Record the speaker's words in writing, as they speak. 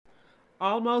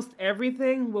Almost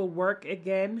everything will work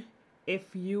again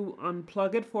if you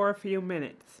unplug it for a few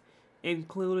minutes,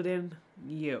 including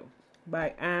you,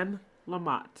 by Anne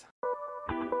Lamott.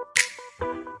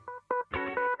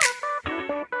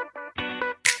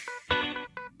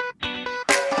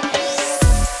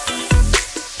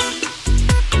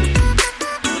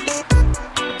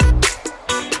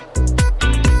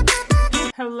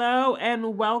 Hello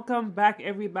and welcome back,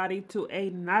 everybody, to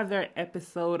another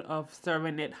episode of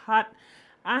Serving It Hot.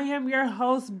 I am your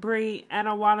host, Bree, and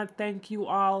I want to thank you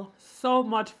all so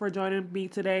much for joining me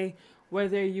today,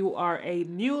 whether you are a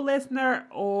new listener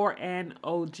or an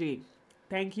OG.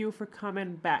 Thank you for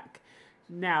coming back.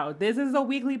 Now, this is a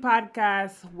weekly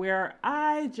podcast where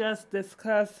I just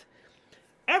discuss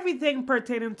everything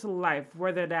pertaining to life,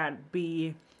 whether that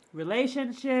be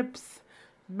relationships,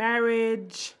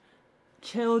 marriage,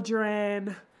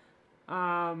 children,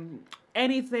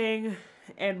 anything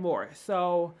and more.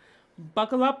 So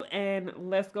buckle up and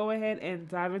let's go ahead and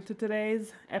dive into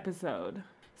today's episode.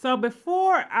 So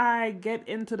before I get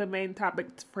into the main topic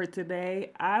for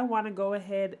today, I want to go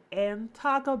ahead and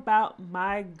talk about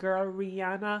my girl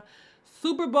Rihanna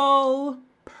Super Bowl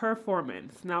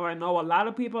performance. Now, I know a lot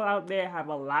of people out there have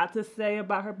a lot to say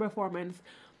about her performance,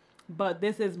 but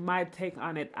this is my take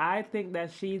on it. I think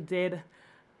that she did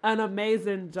an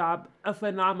amazing job, a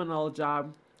phenomenal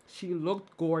job. She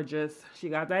looked gorgeous. She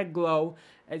got that glow.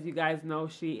 As you guys know,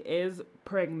 she is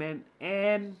pregnant,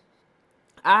 and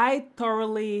I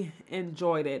thoroughly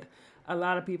enjoyed it. A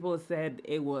lot of people said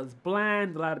it was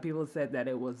bland. A lot of people said that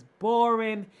it was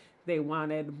boring. They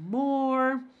wanted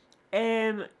more.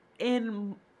 And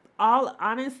in all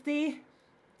honesty,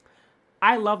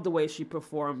 I love the way she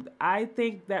performed. I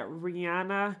think that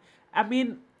Rihanna,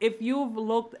 if you've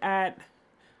looked at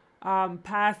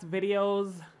past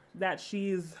videos that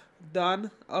she's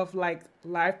done of like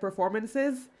live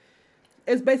performances,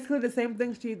 it's basically the same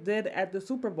thing she did at the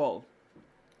Super Bowl.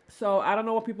 So I don't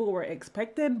know what people were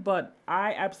expecting, but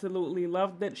I absolutely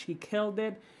loved it. She killed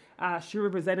it. She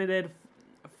represented it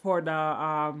for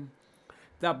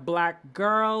the black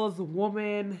girls,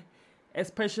 women,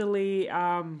 especially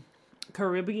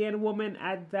Caribbean women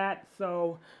at that.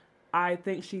 So I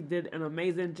think she did an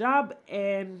amazing job,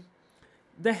 and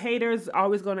the haters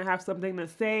always going to have something to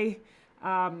say.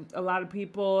 A lot of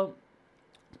people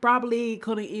probably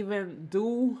couldn't even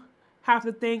do half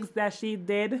the things that she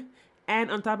did.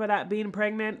 And on top of that, being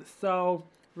pregnant. So,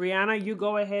 Rihanna, you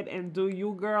go ahead and do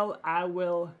you, girl. I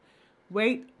will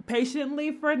wait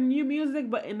patiently for new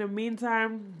music. But in the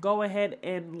meantime, go ahead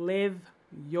and live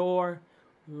your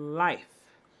life.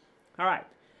 All right.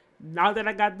 Now that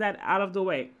I got that out of the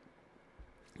way,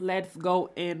 let's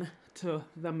go into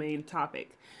the main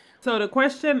topic. So the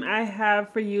question I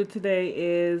have for you today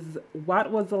is,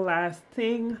 what was the last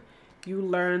thing you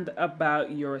learned about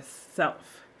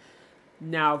yourself?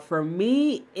 Now, for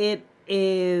me, it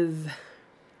is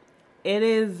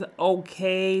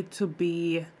okay to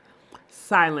be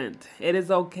silent. It is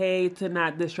okay to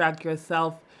not distract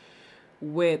yourself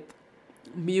with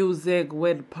music,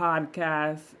 with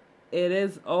podcasts. It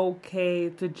is okay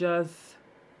to just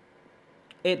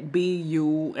it be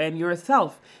you and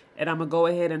yourself. And I'm going to go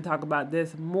ahead and talk about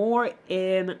this more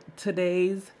in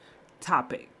today's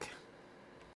topic.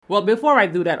 Well, before I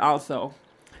do that also,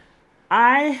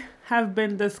 I have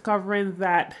been discovering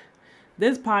that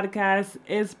this podcast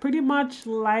is pretty much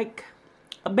like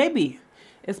a baby.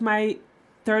 It's my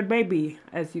third baby.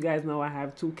 As you guys know, I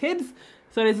have 2 kids.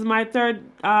 So this is my third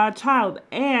child.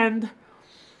 And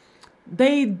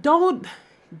they don't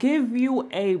give you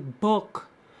a book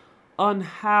on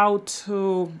how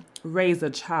to raise a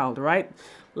child, right?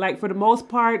 Like, for the most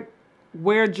part,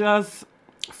 we're just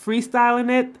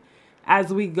freestyling it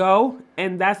as we go,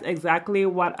 and that's exactly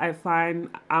what I find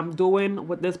I'm doing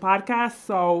with this podcast.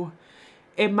 So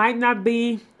it might not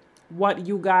be what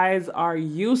you guys are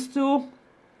used to,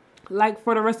 like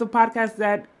for the rest of podcasts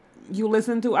that you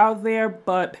listen to out there,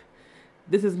 but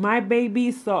this is my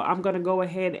baby, so I'm gonna go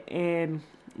ahead and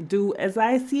do as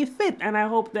I see fit, and I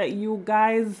hope that you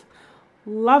guys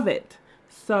love it.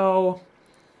 So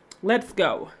let's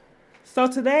go. So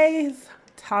today's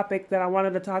topic that I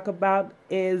wanted to talk about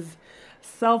is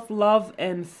self-love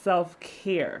and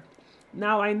self-care.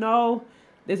 Now, I know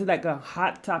this is like a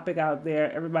hot topic out there.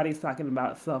 Everybody's talking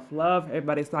about self-love.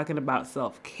 Everybody's talking about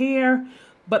self-care.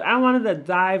 But I wanted to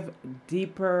dive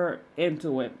deeper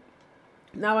into it.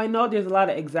 Now, I know there's a lot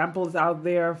of examples out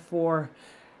there for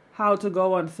how to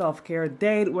go on self-care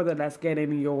date, whether that's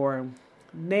getting your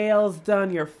nails done,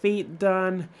 your feet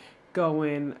done,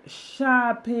 going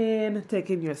shopping,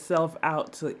 taking yourself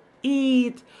out to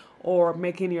eat, or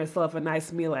making yourself a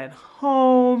nice meal at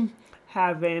home,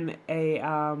 having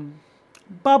a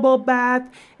bubble bath,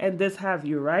 and this have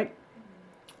you, right?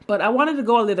 But I wanted to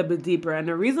go a little bit deeper. And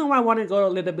the reason why I wanted to go a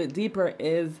little bit deeper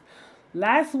is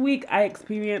last week I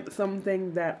experienced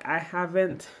something that I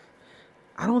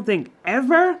don't think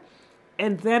ever.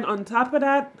 And then on top of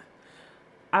that,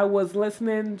 I was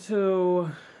listening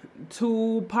to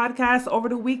two podcasts over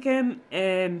the weekend,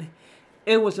 and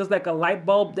it was just like a light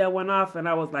bulb that went off. And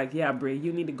I was like, yeah, Brie,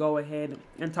 you need to go ahead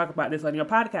and talk about this on your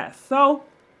podcast. So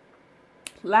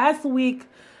last week,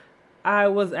 I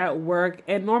was at work,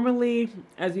 and normally,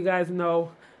 as you guys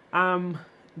know, I'm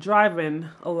driving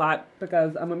a lot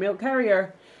because I'm a milk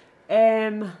carrier,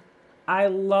 and I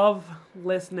love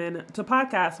listening to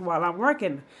podcasts while I'm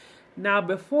working. Now,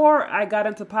 before I got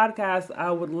into podcasts, I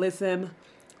would listen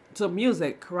to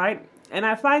music, right? And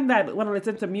I find that when I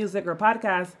listen to music or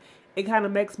podcasts, it kind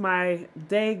of makes my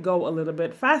day go a little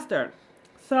bit faster.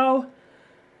 So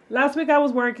last week I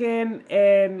was working,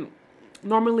 and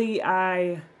normally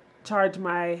I charge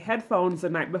my headphones the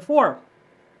night before.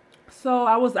 So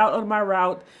I was out on my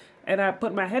route, and I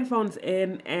put my headphones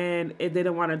in, and it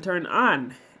didn't want to turn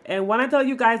on. And when I tell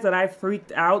you guys that I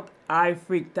freaked out. I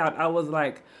was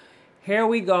like, here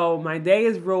we go. My day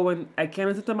is ruined. I can't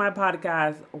listen to my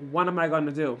podcast. What am I going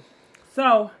to do?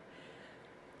 So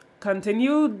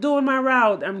continue doing my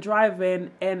route. I'm driving,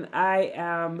 and I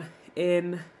am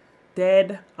in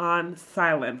dead on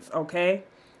silence. Okay.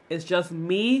 It's just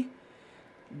me,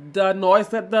 the noise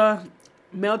that the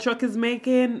mail truck is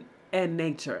making, and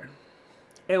nature.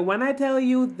 And when I tell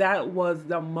you that was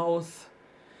the most,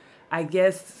 I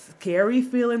guess, scary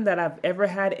feeling that I've ever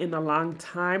had in a long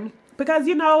time. Because,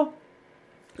 you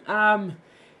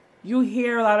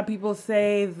hear a lot of people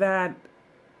say that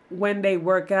when they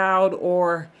work out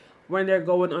or when they're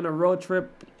going on a road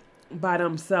trip by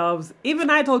themselves. Even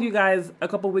I told you guys a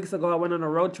couple weeks ago I went on a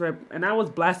road trip and I was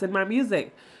blasting my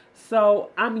music.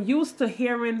 So I'm used to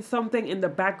hearing something in the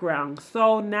background.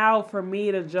 So now for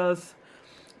me to just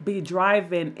be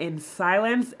driving in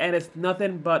silence and it's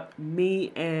nothing but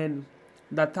me and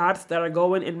the thoughts that are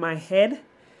going in my head,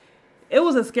 it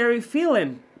was a scary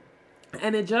feeling.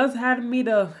 And it just had me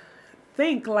to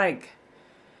think like,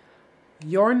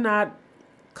 you're not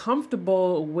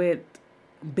comfortable with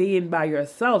being by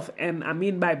yourself. And I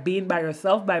mean by being by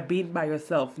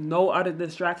yourself. No other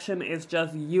distraction. It's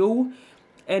just you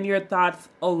and your thoughts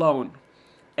alone.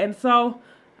 And so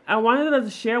I wanted to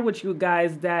share with you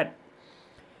guys that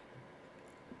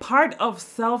part of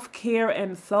self-care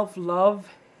and self-love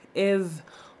is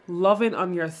loving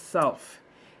on yourself.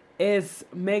 Is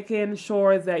making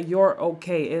sure that you're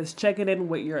okay. Is checking in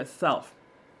with yourself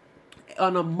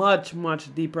on a much,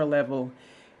 much deeper level.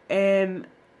 And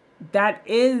that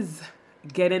is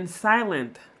getting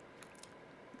silent.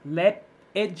 Let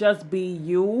it just be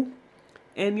you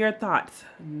and your thoughts,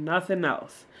 nothing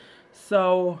else.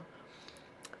 So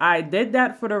I did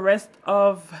that for the rest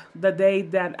of the day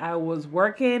that I was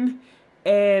working,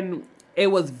 and it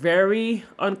was very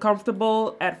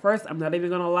uncomfortable at first. I'm not even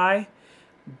gonna lie.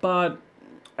 But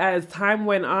as time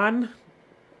went on,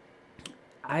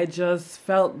 I just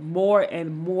felt more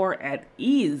and more at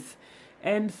ease.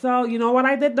 And so, you know what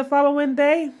I did the following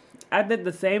day? I did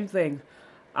the same thing.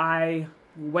 I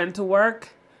went to work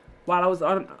while I was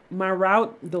on my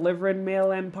route delivering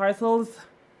mail and parcels.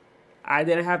 I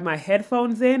didn't have my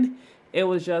headphones in. It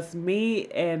was just me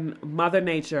and Mother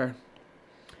Nature.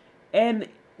 And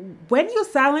when you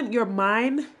silence your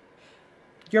mind,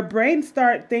 your brain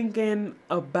start thinking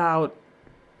about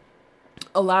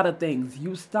a lot of things.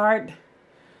 You start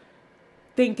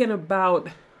thinking about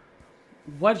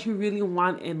what you really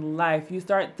want in life. You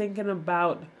start thinking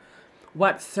about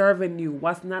what's serving you,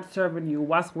 what's not serving you,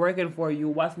 what's working for you,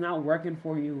 what's not working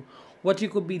for you, what you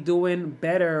could be doing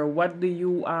better, what do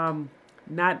you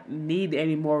not need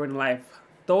anymore in life.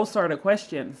 Those sort of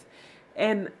questions.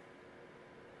 And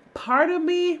part of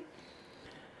me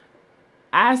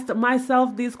asked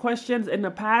myself these questions in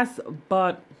the past,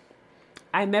 but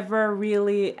I never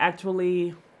really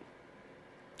actually,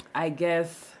 I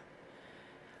guess,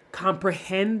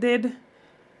 comprehended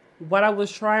what I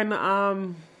was trying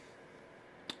to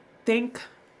think.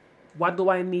 What do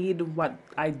I need? What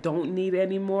I don't need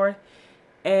anymore?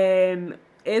 And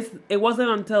it wasn't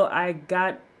until I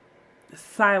got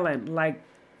silent, like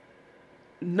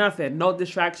nothing, no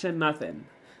distraction, nothing,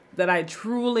 that I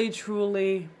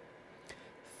truly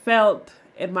felt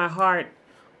in my heart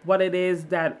what it is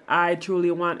that I truly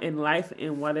want in life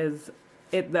and what is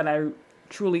it that I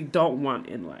truly don't want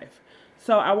in life.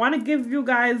 So I want to give you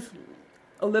guys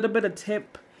a little bit of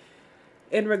tip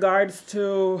in regards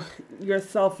to your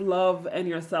self-love and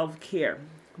your self-care.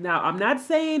 Now, I'm not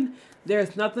saying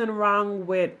There's nothing wrong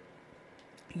with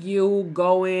you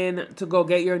going to go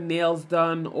get your nails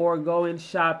done or going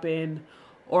shopping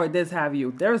or this have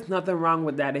you. There's nothing wrong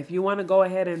with that. If you want to go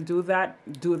ahead and do that,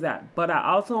 do that. But I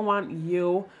also want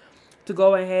you to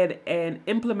go ahead and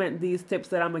implement these tips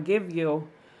that I'm going to give you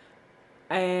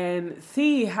and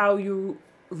see how you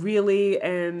really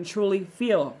and truly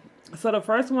feel. So the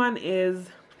first one is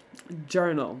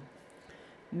journal.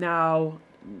 Now,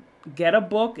 get a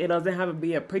book. It doesn't have to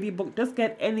be a pretty book. Just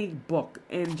get any book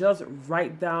and just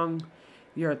write down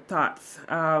your thoughts,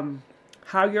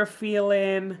 how you're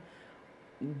feeling,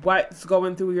 what's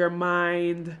going through your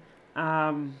mind,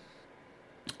 and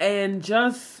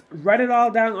just write it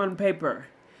all down on paper.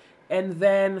 And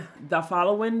then the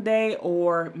following day,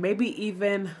 or maybe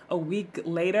even a week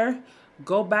later,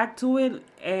 go back to it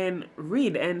and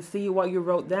read and see what you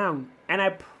wrote down. And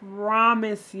I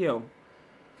promise you,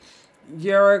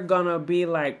 you're gonna be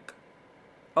like,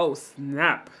 oh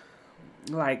snap.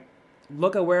 Like,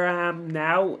 look at where I am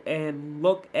now and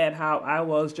look at how I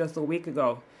was just a week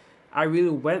ago. I really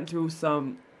went through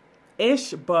some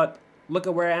ish, but look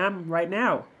at where I am right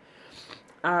now.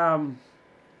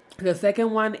 The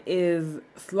second one is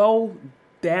slow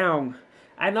down.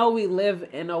 I know we live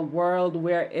in a world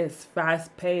where it's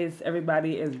fast paced,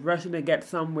 everybody is rushing to get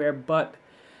somewhere, but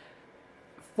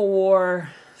for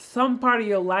some part of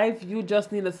your life, you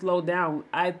just need to slow down.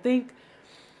 I think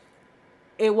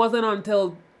it wasn't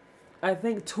until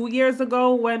 2 years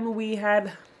ago when we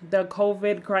had the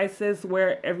COVID crisis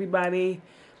where everybody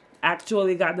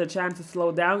actually got the chance to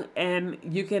slow down, and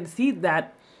you can see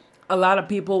that a lot of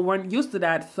people weren't used to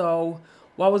that. So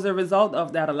what was the result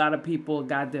of that? A lot of people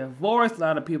got divorced. A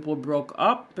lot of people broke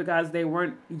up because they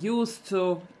weren't used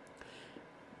to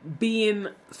being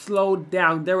slowed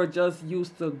down. They were just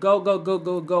used to go, go, go,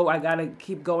 go, go. I got to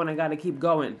keep going. I got to keep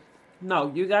going.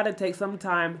 No, you got to take some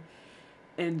time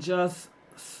and just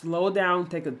slow down.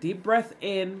 Take a deep breath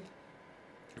in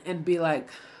and be like,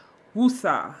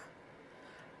 woosah.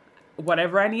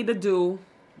 Whatever I need to do,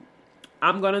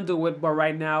 I'm going to do it, but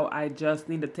right now I just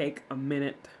need to take a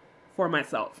minute for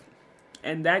myself.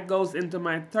 And that goes into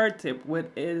my third tip, which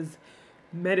is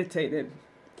meditating.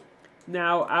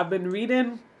 Now, I've been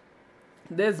reading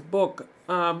this book,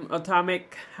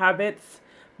 Atomic Habits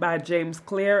by James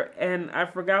Clear, and I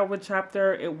forgot what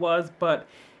chapter it was, but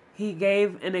he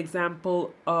gave an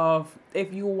example of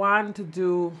if you want to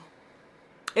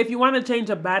change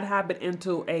a bad habit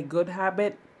into a good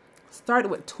habit, start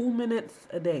with 2 minutes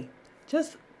a day.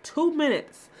 Just 2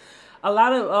 minutes. A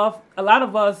lot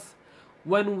of us,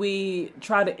 when we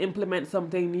try to implement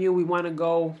something new, we want to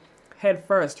go head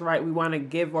first, right? We want to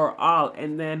give our all,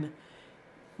 and then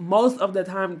most of the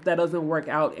time that doesn't work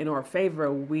out in our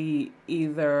favor. We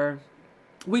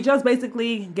just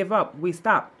basically give up. We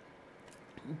stop.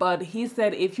 But he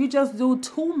said if you just do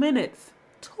 2 minutes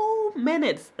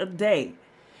a day,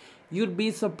 you'd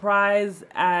be surprised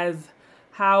as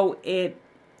how it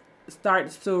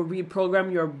starts to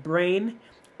reprogram your brain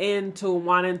into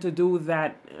wanting to do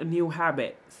that new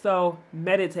habit. So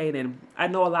meditating. I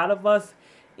know a lot of us,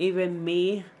 even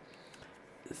me,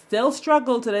 still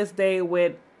struggle to this day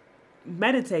with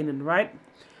meditating, right?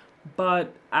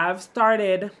 But I've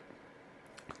started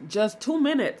just 2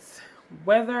 minutes,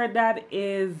 whether that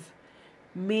is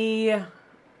me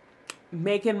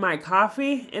making my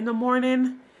coffee in the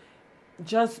morning,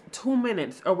 just 2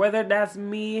 minutes, or whether that's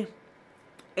me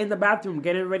in the bathroom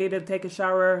getting ready to take a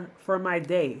shower for my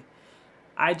day.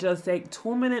 I just take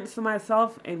 2 minutes to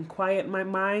myself and quiet my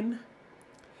mind,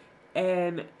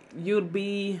 and you'd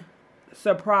be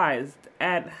surprised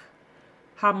at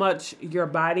how much your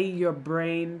body, your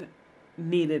brain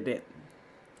needed it.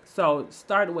 So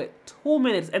start with 2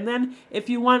 minutes, and then if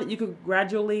you want, you could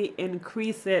gradually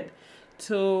increase it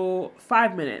to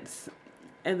 5 minutes,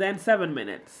 and then 7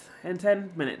 minutes, and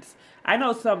 10 minutes. I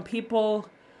know some people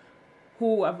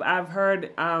who I've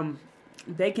heard,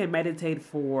 they can meditate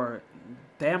for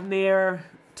damn near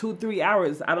 2-3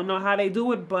 hours. I don't know how they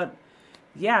do it, but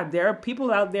yeah, there are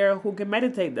people out there who can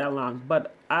meditate that long.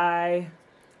 But I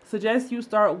suggest you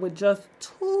start with just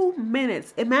 2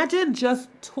 minutes. Imagine just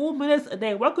 2 minutes a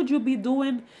day. What could you be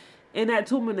doing in that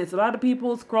 2 minutes? A lot of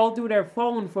people scroll through their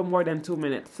phone for more than 2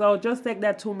 minutes. So just take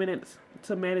that 2 minutes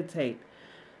to meditate.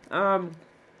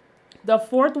 The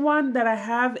fourth one that I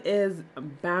have is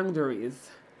boundaries.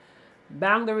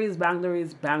 Boundaries,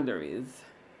 boundaries, boundaries.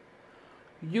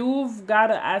 You've got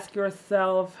to ask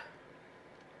yourself,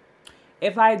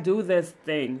 if I do this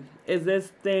thing, is this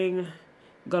thing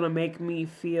going to make me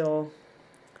feel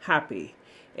happy?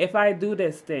 If I do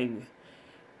this thing,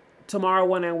 tomorrow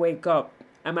when I wake up,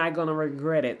 am I going to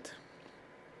regret it?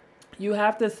 You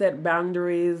have to set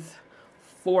boundaries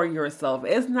for yourself.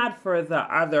 It's not for the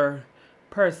other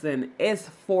person. It's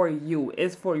for you.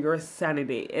 It's for your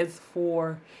sanity. It's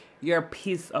for your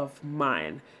peace of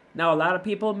mind. Now, a lot of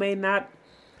people may not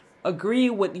agree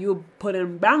with you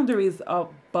putting boundaries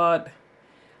up, but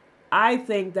I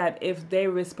think that if they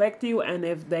respect you and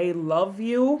if they love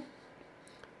you,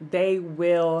 they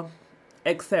will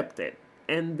accept it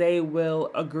and they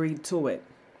will agree to it.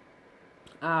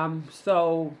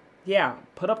 So yeah,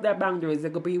 put up that boundaries.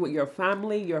 It could be with your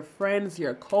family, your friends,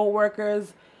 your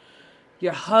co-workers,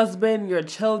 your husband, your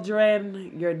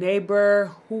children, your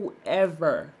neighbor,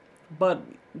 whoever. But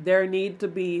there need to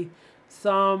be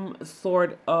some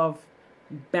sort of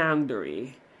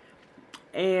boundary.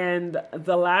 And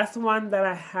the last one that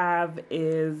I have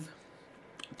is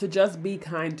to just be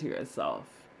kind to yourself.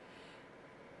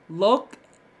 Look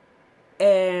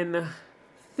and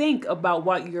think about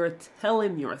what you're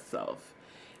telling yourself.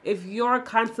 If you're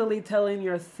constantly telling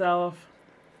yourself,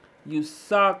 you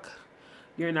suck,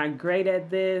 you're not great at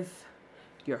this,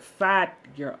 you're fat,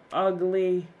 you're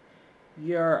ugly,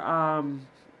 you're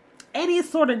any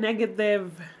sort of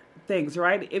negative things,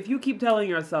 right? If you keep telling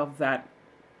yourself that,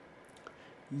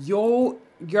 your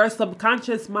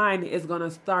subconscious mind is going to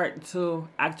start to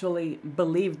actually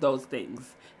believe those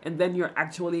things. And then you're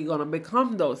actually going to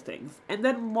become those things. And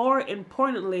then more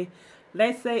importantly,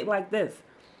 let's say it like this.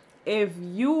 If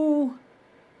you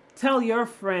tell your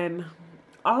friend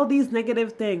all these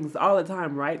negative things all the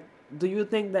time, right? Do you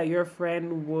think that your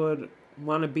friend would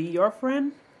want to be your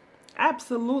friend?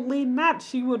 Absolutely not.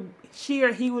 She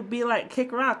or he would be like,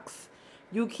 kick rocks.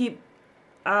 You keep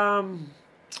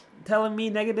telling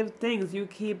me negative things. You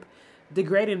keep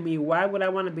degrading me. Why would I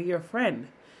want to be your friend?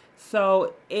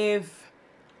 So if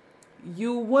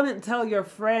you wouldn't tell your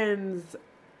friends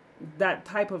that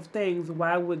type of things,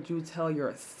 why would you tell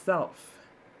yourself?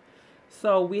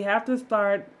 So we have to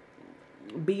start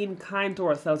being kind to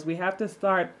ourselves. We have to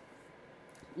start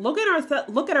look at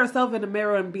ourselves in the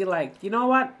mirror and be like, you know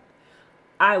what?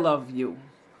 I love you.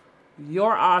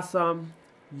 You're awesome.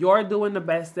 You're doing the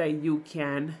best that you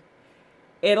can.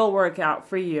 It'll work out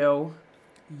for you.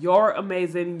 You're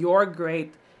amazing. You're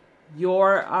great.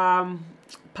 You're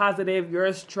positive.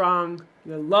 You're strong.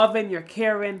 You're loving. You're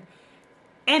caring.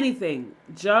 Anything.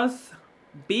 Just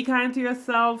be kind to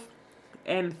yourself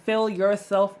and fill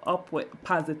yourself up with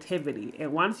positivity.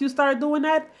 And once you start doing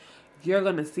that, you're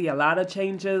going to see a lot of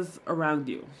changes around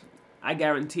you. I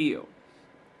guarantee you.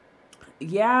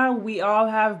 Yeah, we all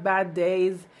have bad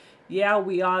days. Yeah,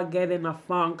 we all get in a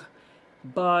funk.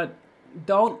 But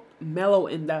don't mellow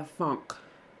in that funk.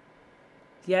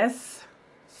 Yes,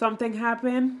 something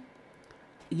happened.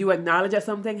 You acknowledge that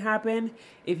something happened.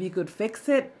 If you could fix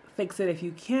it, fix it. If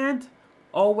you can't,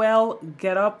 oh well,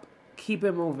 get up, keep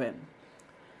it moving.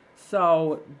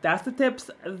 So that's the tips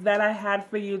that I had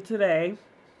for you today.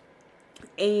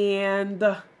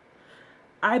 And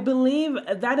I believe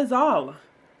that is all.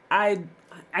 I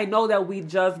know that we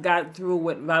just got through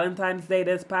with Valentine's Day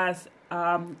this past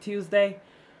Tuesday,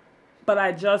 but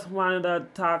I just wanted to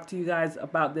talk to you guys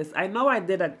about this. I know I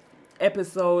did an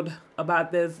episode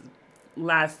about this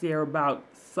last year about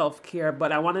self-care,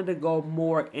 but I wanted to go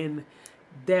more in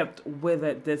depth with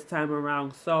it this time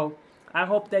around. So I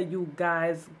hope that you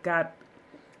guys got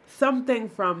something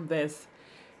from this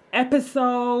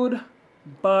episode.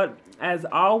 But as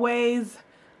always,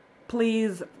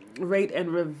 please rate and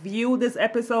review this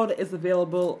episode. It's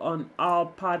available on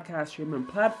all podcast streaming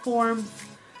platforms.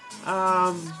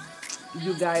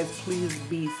 You guys, please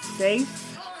be safe.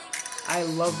 I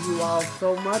love you all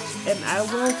so much, and I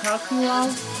will talk to you all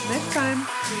next time.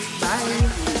 Bye.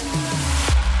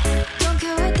 Don't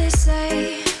care what they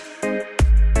say.